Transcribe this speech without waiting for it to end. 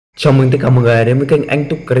Chào mừng tất cả mọi người đến với kênh Anh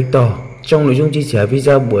Túc Crypto. Trong nội dung chia sẻ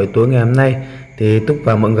video buổi tối ngày hôm nay thì Túc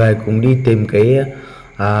và mọi người cùng đi tìm cái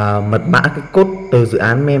mật mã, cái code từ dự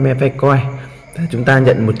án memecoin. Chúng ta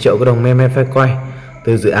nhận 1 triệu cái đồng memecoin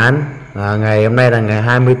từ dự án ngày hôm nay là ngày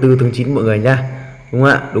 24 tháng 9 mọi người nha. Đúng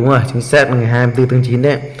không ạ? Đúng rồi, chính xác là ngày 24 tháng 9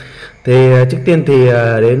 đấy. Thì trước tiên thì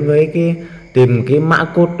đến với cái tìm cái mã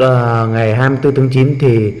code ngày 24 tháng 9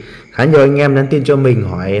 thì khá nhiều anh em nhắn tin cho mình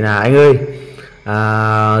hỏi là anh ơi,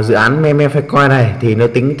 dự án memecoin này thì nó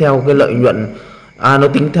tính theo cái lợi nhuận, nó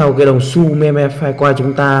tính theo cái đồng xu memecoin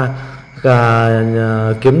chúng ta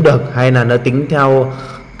kiếm được, hay là nó tính theo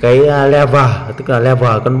cái level, tức là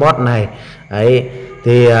level con bot này đấy.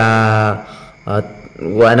 Thì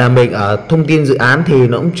gọi là mình ở thông tin dự án thì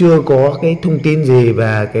nó cũng chưa có cái thông tin gì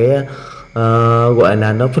về cái gọi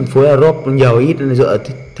là nó phân phối Airdrop nhiều ít dựa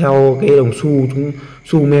theo cái đồng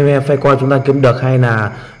xu memecoin chúng ta kiếm được, hay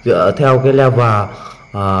là dựa theo cái level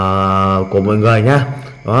của mọi người nhá.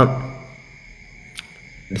 Đó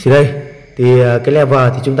thì đây thì cái level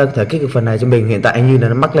thì chúng ta có thể kích cái phần này cho mình. Hiện tại như là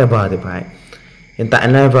nó mắc level thì phải, hiện tại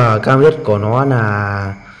level cao nhất của nó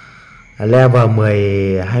là level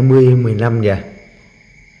 10, 20, 15 nhỉ.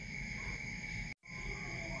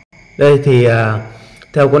 Đây thì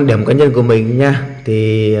theo quan điểm cá nhân của mình nha,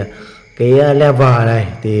 thì cái level này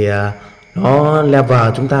thì nó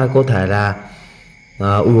level chúng ta có thể là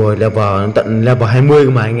level tận level 20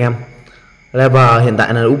 mà anh em. Level hiện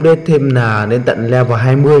tại là update thêm là đến tận level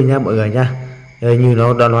 20 nha mọi người nha. Đây, như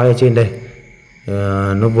nó đã nói ở trên đây,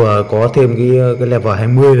 nó vừa có thêm cái level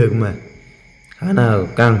 20 được mà, khá là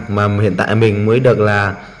căng. Mà hiện tại mình mới được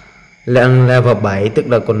là level 7, tức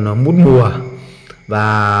là còn mút mùa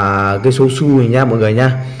và cái số xu này nha mọi người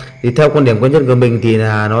nha. Thì theo quan điểm cá nhân của mình thì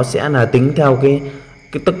là nó sẽ là tính theo cái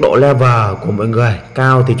tốc độ level của mọi người.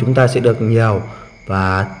 Cao thì chúng ta sẽ được nhiều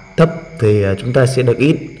và thấp thì chúng ta sẽ được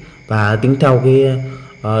ít, và tính theo cái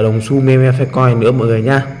đồng xu memecoin nữa mọi người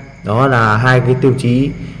nha. Đó là hai cái tiêu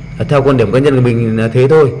chí theo quan điểm cá nhân của mình là thế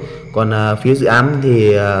thôi. Còn phía dự án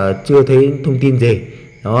thì chưa thấy thông tin gì.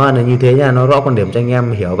 Đó là như thế nha, nó rõ quan điểm cho anh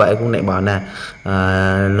em hiểu vậy, cũng lại bảo là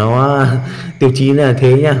nó tiêu chí là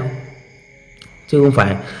thế nha, chứ không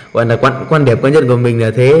phải gọi là quan điểm cá nhân của mình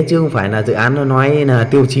là thế, chứ không phải là dự án nó nói là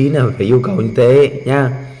tiêu chí là phải yêu cầu như thế nha.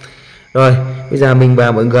 Rồi bây giờ mình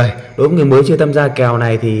và mọi người, đối với người mới chưa tham gia kèo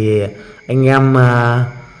này thì anh em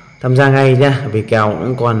tham gia ngay nha, vì kèo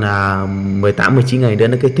cũng còn 18-19 ngày nữa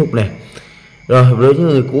nó kết thúc này. Rồi với những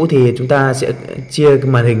người cũ thì chúng ta sẽ chia cái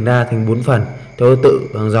màn hình ra thành 4 phần theo thứ tự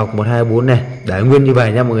hàng dọc 1, 2, 4 này, để nguyên như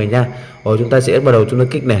vậy nha mọi người nha. Rồi chúng ta sẽ bắt đầu chúng ta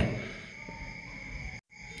kích này.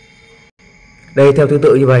 Đây theo thứ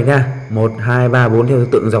tự như vậy nha, 1, 2, 3, 4 theo thứ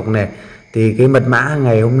tự dọc này. Thì cái mật mã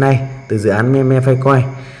ngày hôm nay từ dự án memecoin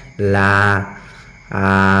là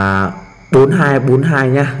 4242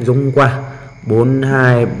 nhá, giống hôm qua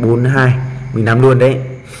 4242 mình làm luôn đấy.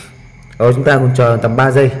 Rồi chúng ta còn chờ tầm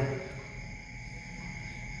 3 giây.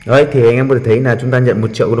 Đấy thì anh em có thể thấy là chúng ta nhận 1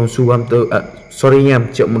 triệu đồng xu sorry anh em,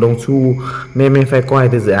 triệu một đồng xu memecoin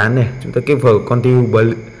từ dự án này. Chúng ta kết vào continue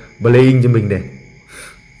playing cho mình này.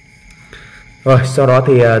 Rồi sau đó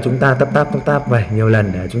thì chúng ta tap về nhiều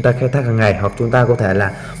lần để chúng ta khai thác hàng ngày, hoặc chúng ta có thể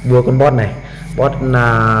là mua con bot này, bot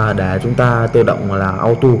để chúng ta tự động là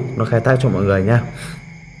auto nó khai thác cho mọi người nhá.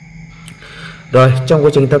 Rồi trong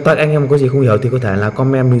quá trình thao tác anh em có gì không hiểu thì có thể là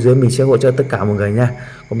comment bên dưới, mình sẽ hỗ trợ tất cả mọi người nha.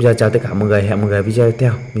 Còn bây giờ chào tất cả mọi người, hẹn mọi người video tiếp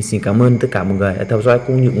theo. Mình xin cảm ơn tất cả mọi người đã theo dõi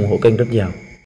cũng như ủng hộ kênh rất nhiều.